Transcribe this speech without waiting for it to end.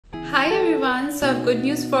Hi everyone, so I have good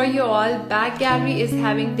news for you all. Bag Gallery is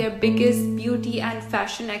having their biggest beauty and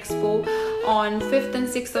fashion expo on 5th and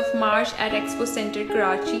 6th of March at Expo Center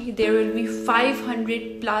Karachi. There will be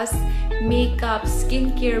 500 plus makeup,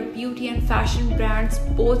 skincare, beauty and fashion brands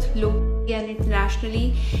both locally and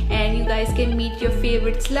internationally, and you guys can meet your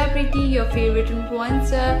favorite celebrity, your favorite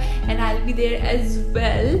influencer, and I'll be there as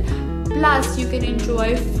well. Plus, you can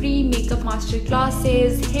enjoy free makeup master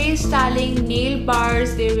classes, hairstyling, nail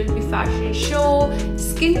bars, there will be fashion show,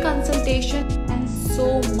 skin consultation, and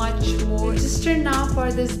so much more. Register now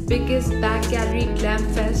for this biggest Bag Gallery Glam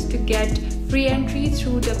Fest to get free entry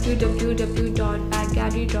through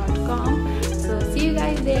www.baggallery.com. So see you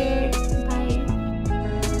guys there.